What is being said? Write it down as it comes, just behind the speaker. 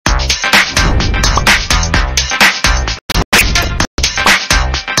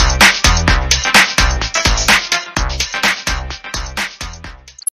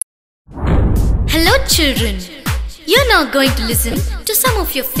children, you're now going to listen to some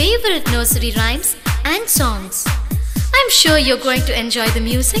of your favorite nursery rhymes and songs. I'm sure you're going to enjoy the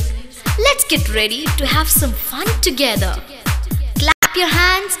music. Let's get ready to have some fun together. Clap your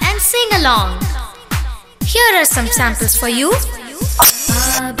hands and sing along. Here are some samples for you.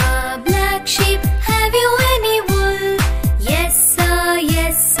 Baba, black sheep, have you any wool? Yes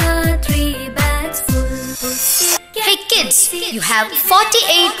sir, 3 bags full. Hey kids, you have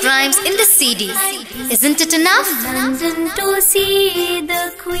 48 rhymes in the CD. Isn't it enough? London to see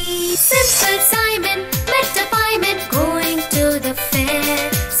the Queen. Simple Simon met a pieman going to the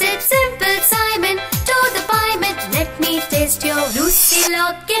fair. Said Simple Simon to the pieman, let me taste your Lucy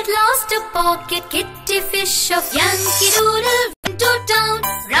Locket, lost a pocket, Kitty Fish of Yankee Doodle went to town,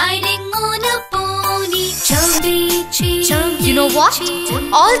 riding on a pony. Chubby cheese. You know what?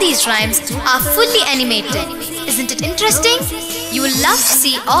 All these rhymes are fully animated. Isn't it interesting? You will love to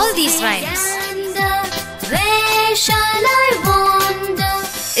see all these rhymes. Where shall I wander?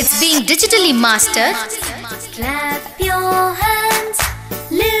 It's being digitally mastered. Clap your hands,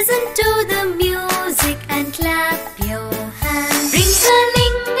 listen to the music and clap your hands.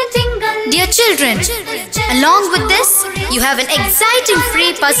 Ring-a-ling-a-tingle. Dear children, along with this, you have an exciting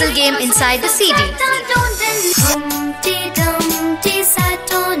free puzzle game inside the CD. Humpty Dumpty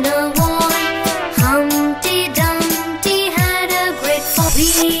sat on a wall. Humpty Dumpty had a great fall.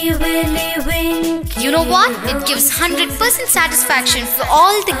 Wee Willie Winky. You know what? It gives 100% satisfaction for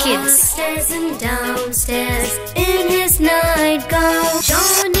all the kids. Upstairs and downstairs in his nightgown.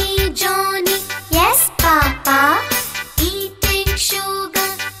 Johnny, yes, Papa. Eating sugar,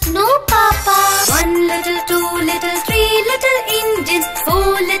 no, Papa. 1 little, 2 little, 3 little Indians, 4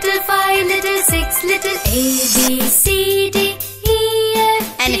 little, 5 little, 6 little A, B, C, D, E,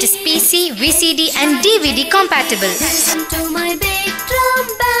 F, G. And it is PC, VCD and DVD compatible. Listen to my big drum,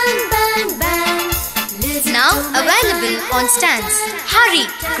 bang, bang, bang. Listen Now to my available on stands. Hurry,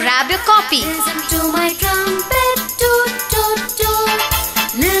 grab your copy. Listen to my trumpet, toot, toot, toot.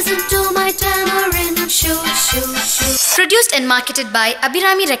 Listen to my tamarind, shoot, shoot, shoot. Produced and marketed by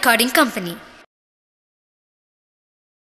Abhirami Recording Company.